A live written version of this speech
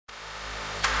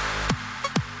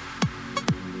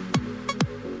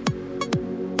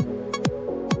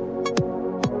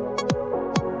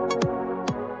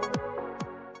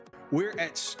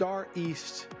at Star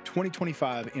East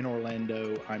 2025 in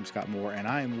Orlando. I'm Scott Moore, and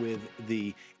I am with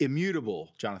the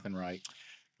immutable Jonathan Wright.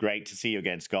 Great to see you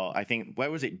again, Scott. I think, where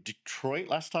was it? Detroit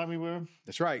last time we were?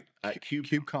 That's right. At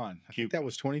CubeCon. I think that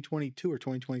was 2022 or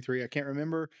 2023. I can't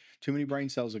remember. Too many brain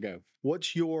cells ago.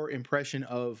 What's your impression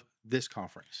of this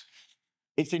conference?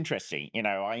 It's interesting.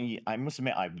 I must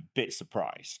admit I'm a bit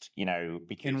surprised,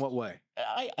 because... In what way?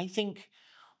 I think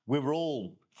we're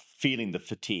all feeling the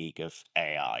fatigue of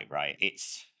AI, right?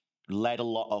 It's led a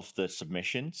lot of the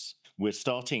submissions. It's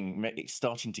starting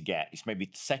to get, it's maybe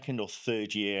the second or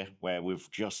third year where we're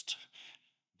just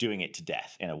doing it to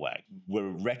death in a way. We're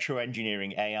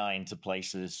retro-engineering AI into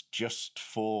places just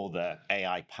for the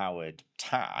AI-powered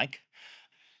tag.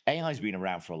 AI's been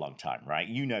around for a long time, right?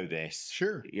 You know this.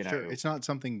 Sure. It's not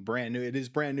something brand new. It is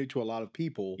brand new to a lot of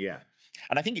people. Yeah.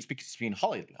 And I think it's because it's been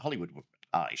Hollywood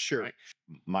eyes. Sure. Right?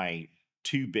 My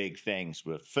two big things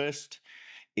were, first,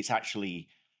 it's actually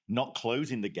not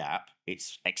closing the gap,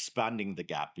 it's expanding the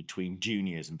gap between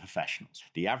juniors and professionals.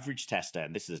 The average tester,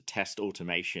 and this is a test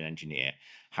automation engineer,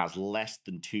 has less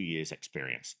than 2 years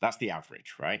experience. That's the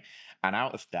average, right? And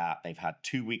out of that, they've had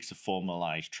 2 weeks of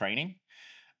formalized training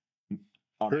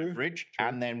on average. True.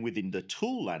 And then within the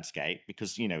tool landscape,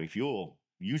 because, if you're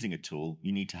using a tool,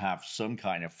 you need to have some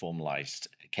kind of formalized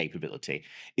capability,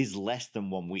 is less than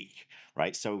 1 week,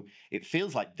 right? So it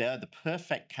feels like they're the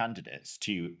perfect candidates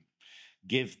to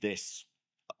give this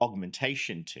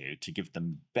augmentation to give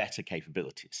them better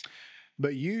capabilities.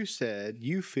 But you said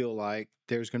you feel like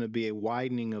there's going to be a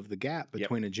widening of the gap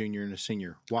between a junior and a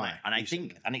senior. Why? And I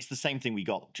think, and it's the same thing we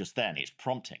got just then. It's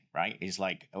prompting, right? It's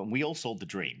like, we all sold the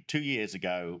dream. 2 years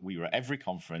ago, we were at every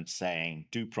conference saying,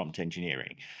 do prompt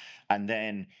engineering. And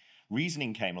then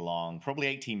reasoning came along probably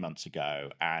 18 months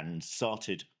ago and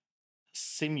started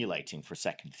simulating for a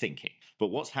second thinking. But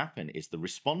what's happened is the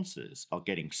responses are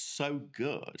getting so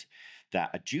good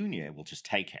that a junior will just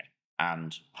take it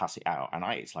and pass it out. And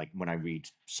it's like, when I read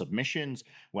submissions,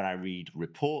 when I read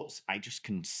reports, I just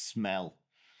can smell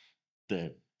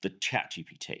the chat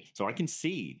GPT. So I can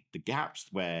see the gaps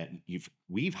where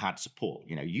we've had support.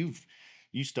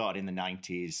 You started in the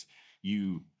 90s,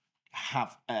 you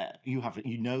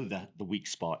know that the weak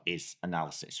spot is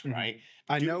analysis, right?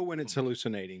 I know when it's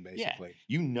hallucinating, basically.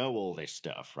 Yeah, you know all this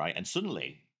stuff, right? And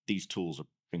suddenly these tools are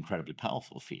incredibly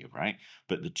powerful for you, right?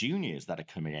 But the juniors that are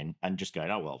coming in and just going,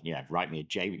 oh, well, write me a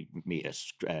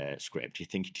JMeter script. You're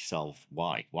thinking to yourself,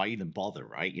 why? Why even bother,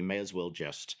 right? You may as well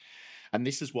just... And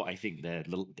this is what I think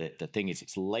the thing is,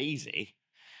 it's lazy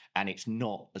and it's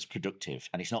not as productive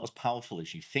and it's not as powerful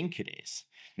as you think it is.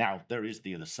 Now, there is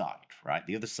the other side, right?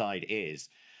 The other side is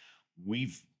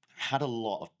we've had a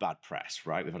lot of bad press,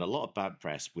 right? We've had a lot of bad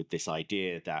press with this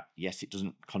idea that, yes, it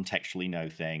doesn't contextually know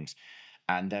things.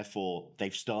 And therefore,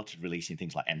 they've started releasing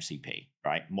things like MCP,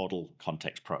 right? Model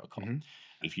Context Protocol. Mm-hmm.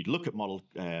 If you look at Model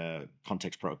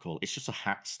Context Protocol, it's just a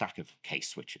stack of case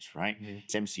switches, right?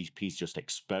 Mm-hmm. MCP is just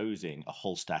exposing a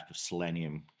whole stack of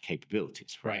Selenium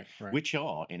capabilities, right? Which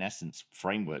are, in essence,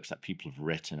 frameworks that people have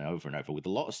written over and over with a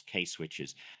lot of case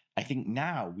switches. I think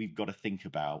now we've got to think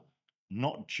about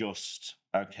not just,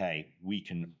 okay, we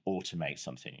can automate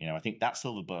something. I think that's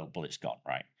all the bullet's gone,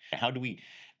 right? How do we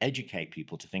educate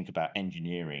people to think about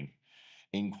engineering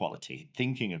in quality,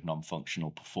 thinking of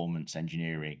non-functional performance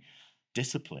engineering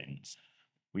disciplines?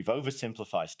 We've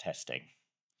oversimplified testing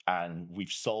and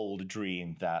we've sold a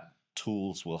dream that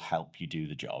tools will help you do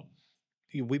the job.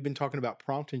 We've been talking about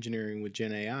prompt engineering with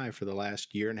Gen AI for the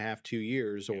last year and a half, 2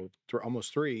 years, or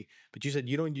almost 3. But you said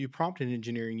you don't do prompt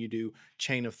engineering, you do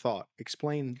chain of thought.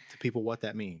 Explain to people what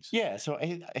that means. Yeah, so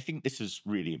I think this is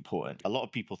really important. A lot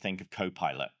of people think of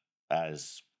Copilot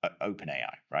as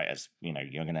OpenAI, right? As, you're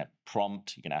going to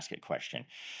prompt, you're going to ask it a question.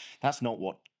 That's not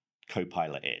what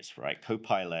Copilot is, right?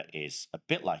 Copilot is a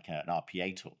bit like an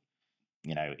RPA tool.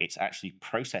 It's actually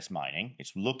process mining.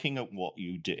 It's looking at what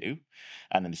you do.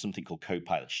 And then there's something called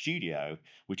Copilot Studio,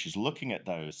 which is looking at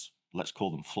those, let's call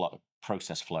them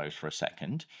process flows for a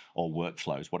second, or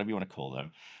workflows, whatever you want to call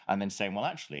them. And then saying, well,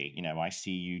 actually, I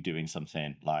see you doing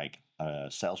something like a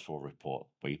Salesforce report,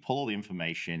 where you pull all the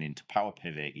information into Power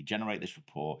Pivot, you generate this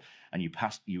report, and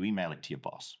you email it to your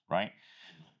boss, right?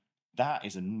 That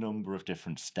is a number of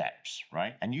different steps,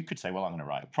 right? And you could say, well, I'm going to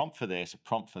write a prompt for this, a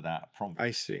prompt for that, a prompt for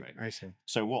I see.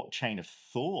 So what chain of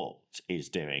thought is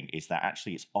doing is that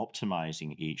actually it's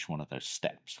optimizing each one of those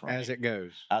steps, right? As it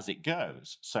goes. As it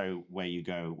goes. So where you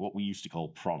go, what we used to call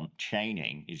prompt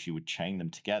chaining is you would chain them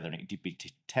together, and it'd be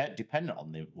dependent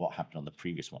on what happened on the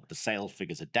previous one. The sales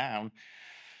figures are down.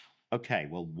 Okay,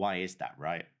 well, why is that,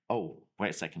 right? oh, wait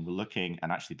a second, we're looking,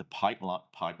 and actually the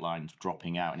pipeline's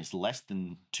dropping out, and it's less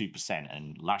than 2%.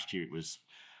 And last year it was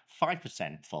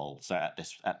 5% full. So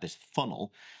at this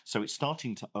funnel, so it's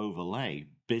starting to overlay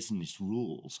business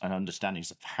rules and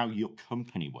understandings of how your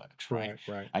company works, right?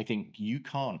 Right, right. I think you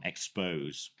can't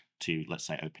expose to, let's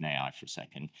say, OpenAI for a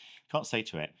second. You can't say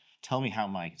to it, tell me how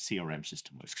my CRM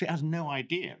system works. 'Cause it has no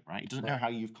idea, right? It doesn't know Right. how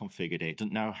you've configured it. It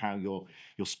doesn't know how your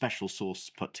special source is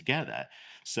put together.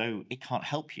 So it can't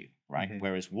help you, right? Mhm.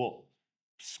 Whereas what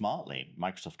smartly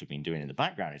Microsoft have been doing in the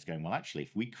background is going, well, actually,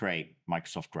 if we create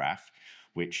Microsoft Graph,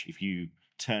 which if you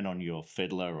turn on your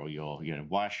Fiddler or your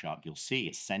Wireshark, you'll see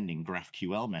it's sending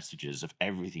GraphQL messages of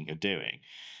everything you're doing.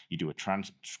 You do a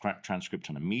transcript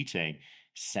on a meeting,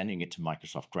 sending it to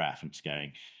Microsoft Graph, and it's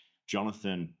going,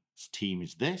 Jonathan's team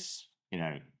is this,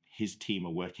 his team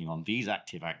are working on these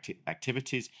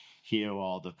activities. Here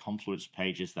are the Confluence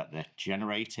pages that they're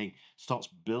generating. Starts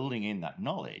building in that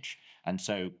knowledge. And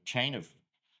so chain of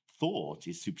thought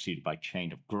is superseded by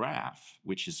chain of graph,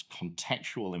 which is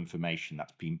contextual information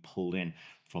that's been pulled in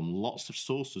from lots of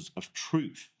sources of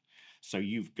truth. So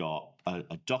you've got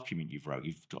a document you've wrote,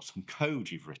 you've got some code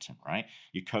you've written, right?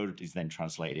 Your code is then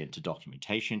translated into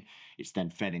documentation. It's then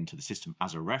fed into the system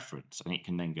as a reference, and it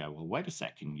can then go, well, wait a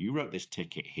second, you wrote this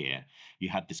ticket here, you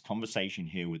had this conversation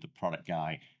here with the product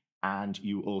guy, and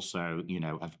you also,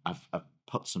 have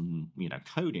put some,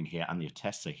 code in here, and the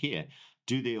tests are here.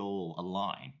 Do they all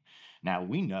align? Now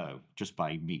we know just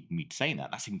by me saying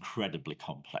that that's incredibly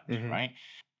complex, Mhm. right?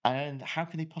 And how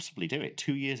can they possibly do it?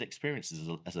 2 years experience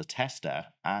as a tester,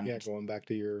 Yeah, and going back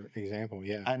to your example,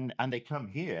 yeah. they come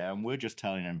here and we're just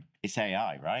telling them it's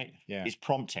AI, right? Yeah. It's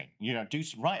prompting.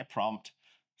 Write a prompt,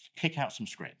 kick out some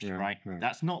scripts, Yeah, right? right.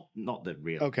 That's not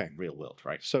the Okay. real world,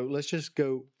 right? So let's just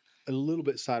go a little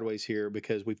bit sideways here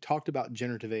because we've talked about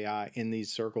generative AI in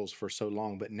these circles for so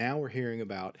long, but now we're hearing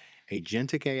about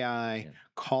agentic AI, Yeah.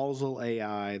 causal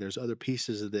AI. There's other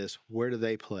pieces of this. Where do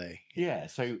they play? Yeah,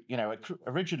 so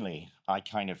originally I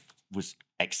kind of was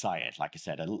excited. Like I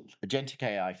said, agentic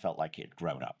AI felt like it had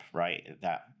grown up, right?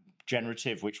 That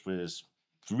generative, which was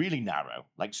really narrow,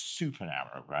 like super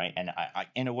narrow, right? And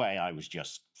in a way, I was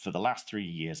just for the last 3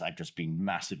 years, I've just been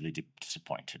massively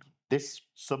disappointed. This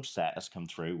subset has come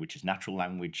through, which is natural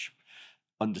language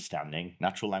understanding,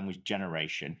 natural language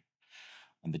generation.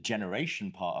 And the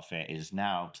generation part of it is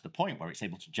now to the point where it's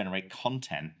able to generate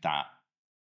content that,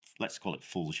 let's call it,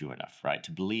 fools you enough, right?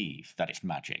 To believe that it's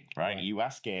magic, right? Right. You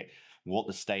ask it what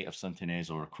the state of something is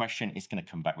or a question, it's going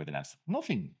to come back with an answer.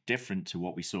 Nothing different to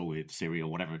what we saw with Siri or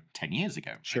whatever 10 years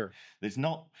ago, right? Sure. There's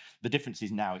not, the difference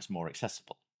is now it's more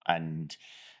accessible and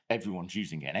everyone's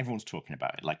using it and everyone's talking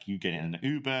about it. Like you get in an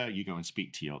Uber, you go and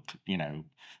speak to your,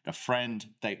 a friend,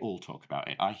 they all talk about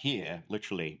it. I hear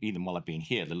literally, even while I've been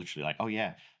here, they're literally like, oh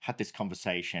yeah, had this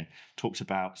conversation, talked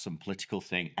about some political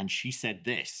thing, and she said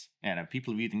this.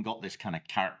 People have even got this kind of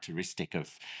characteristic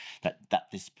of that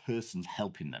this person's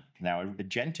helping them. Now,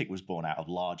 agentic was born out of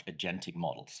large agentic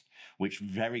models, which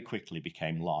very quickly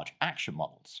became large action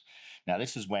models. Now,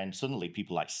 this is when suddenly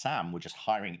people like Sam were just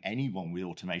hiring anyone with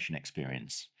automation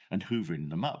experience and hoovering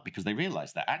them up because they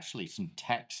realized that actually some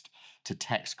text to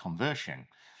text conversion,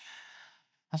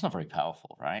 that's not very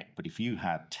powerful, right? But if you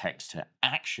had text to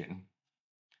action,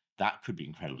 that could be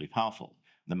incredibly powerful.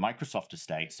 The Microsoft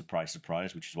estate, surprise,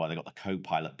 surprise, which is why they got the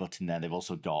Copilot button there. They've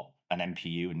also got an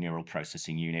NPU, a neural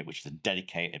processing unit, which is a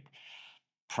dedicated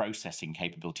processing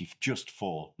capability just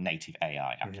for native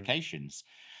AI Mhm. applications.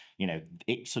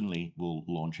 It suddenly will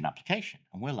launch an application.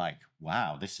 And we're like,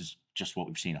 wow, this is just what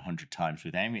we've seen 100 times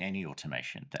with any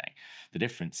automation thing. The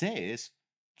difference is,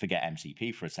 forget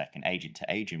MCP for a second, agent to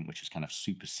agent, which is kind of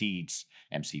supersedes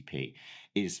MCP,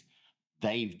 is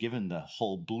they've given the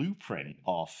whole blueprint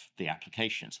of the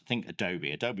applications. I think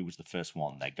Adobe was the first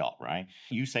one they got, right?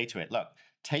 You say to it, look,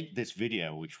 take this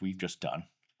video, which we've just done.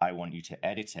 I want you to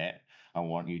edit it. I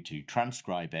want you to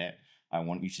transcribe it. I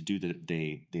want you to do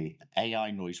the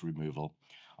AI noise removal.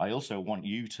 I also want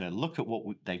you to look at what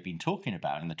they've been talking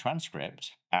about in the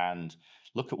transcript and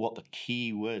look at what the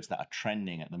key words that are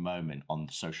trending at the moment on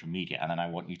social media. And then I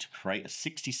want you to create a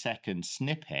 60-second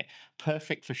snippet,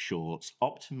 perfect for shorts,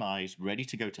 optimized, ready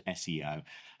to go to SEO.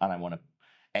 And I want to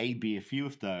A/B a few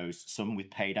of those, some with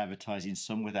paid advertising,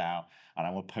 some without. And I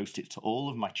will post it to all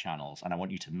of my channels. And I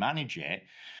want you to manage it.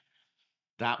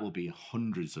 That will be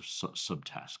hundreds of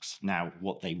subtasks. Now,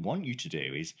 what they want you to do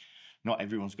is, not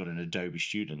everyone's got an Adobe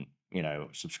Student,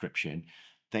 subscription.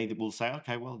 They will say,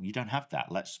 okay, well, you don't have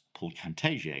that. Let's pull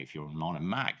Camtasia. If you're on a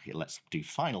Mac, let's do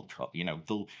Final Cut.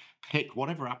 They'll pick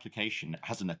whatever application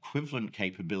has an equivalent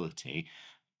capability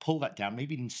pull that down,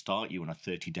 maybe even start you on a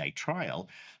 30-day trial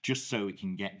just so it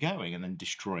can get going and then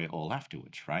destroy it all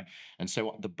afterwards, right? And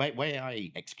so the way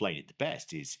I explain it the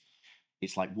best is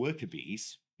it's like worker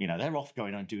bees. They're off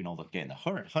going on doing all the getting the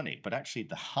honey, but actually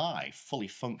the hive, fully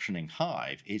functioning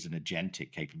hive, is an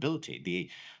agentic capability.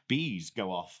 The bees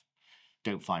go off,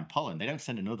 don't find pollen. They don't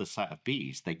send another set of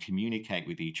bees. They communicate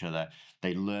with each other.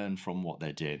 They learn from what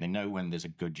they're doing. They know when there's a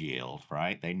good yield,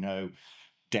 right? They know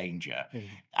danger,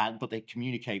 but they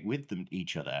communicate with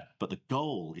each other. But the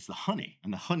goal is the honey,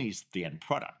 and the honey's the end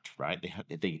product, right?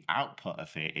 The output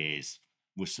of it is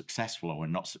we're successful or we're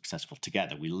not successful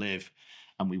together. We live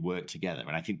and we work together.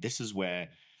 And I think this is where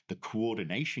the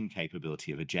coordination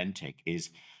capability of agentic is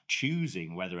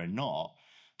choosing whether or not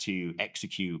to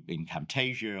execute in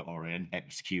Camtasia or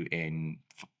execute in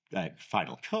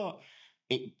Final Cut.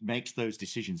 It makes those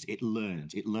decisions. It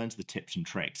learns the tips and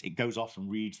tricks. It goes off and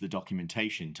reads the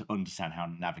documentation to understand how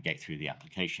to navigate through the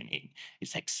application.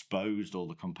 It's exposed all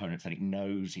the components that it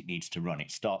knows it needs to run.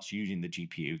 It starts using the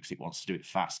GPU because it wants to do it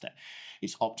faster.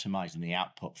 It's optimizing the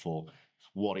output for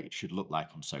what it should look like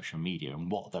on social media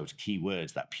and what those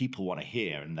keywords that people want to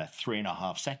hear, and they're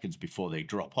 3.5 seconds before they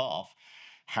drop off,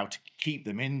 how to keep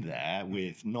them in there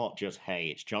with not just, hey,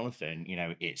 it's Jonathan,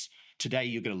 it's today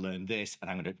you're going to learn this and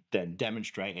I'm going to then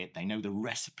demonstrate it. They know the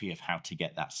recipe of how to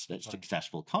get that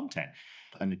successful content.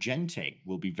 And Agentic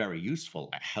will be very useful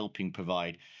at helping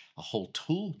provide a whole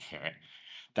toolkit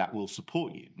that will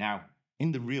support you. Now,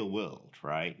 in the real world,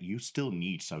 right, you still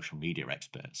need social media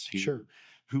experts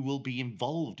who will be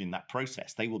involved in that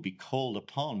process. They will be called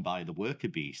upon by the worker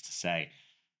bees to say,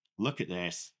 look at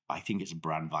this. I think it's a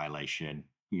brand violation.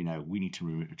 We need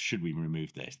to should we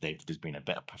remove this? There's been a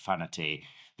bit of profanity.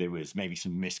 There was maybe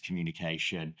some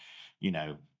miscommunication.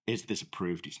 Is this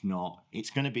approved? It's not. It's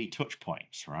going to be touch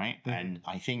points, right? Mm-hmm. And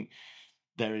I think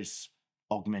there is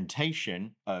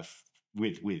augmentation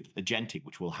with agentic,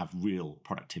 which will have real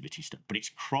productivity stuff. But it's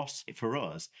for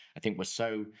us. I think we're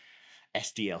so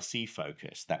SDLC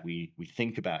focused that we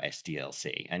think about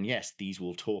SDLC, and yes, these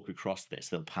will talk across this.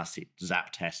 They'll pass it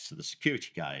zap tests to the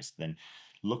security guys, then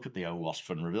look at the OWASP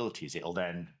vulnerabilities. It'll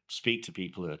then speak to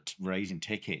people who are raising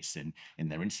tickets and in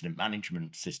their incident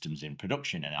management systems in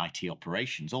production and IT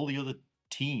operations, all the other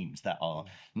teams that are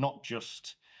not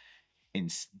just in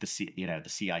the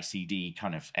CI/CD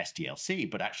kind of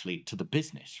SDLC, but actually to the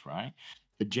business, right?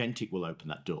 Agentic will open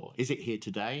that door. Is it here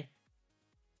today?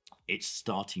 It's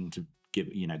starting to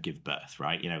give birth,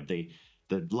 right?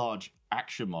 The large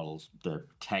action models, the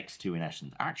text to, in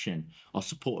essence, action, are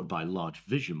supported by large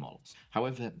vision models.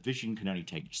 However, vision can only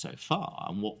take you so far.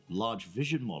 And what large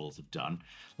vision models have done,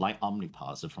 like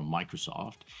Omniparser from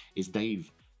Microsoft, is they've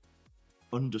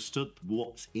understood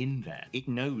what's in there. It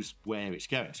knows where it's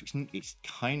going. So it's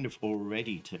kind of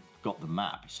already got the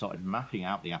map. It started mapping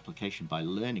out the application by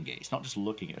learning it. It's not just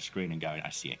looking at a screen and going, I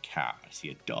see a cat, I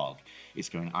see a dog. It's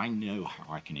going, I know how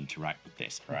I can interact with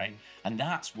this, right? Mm-hmm. And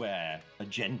that's where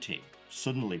agentic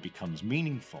suddenly becomes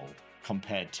meaningful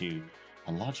compared to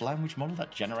a large language model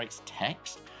that generates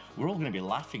text. We're all going to be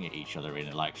laughing at each other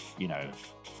in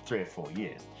 3 or 4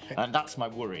 years. And that's my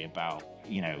worry about,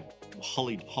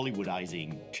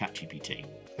 Hollywoodizing ChatGPT.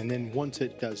 And then once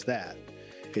it does that,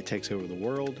 it takes over the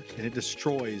world and it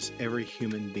destroys every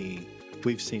human being.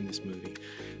 We've seen this movie.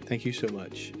 Thank you so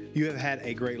much. You have had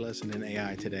a great lesson in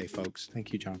AI today, folks.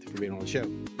 Thank you, Jonathan, for being on the show.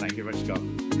 Thank you very much, Scott.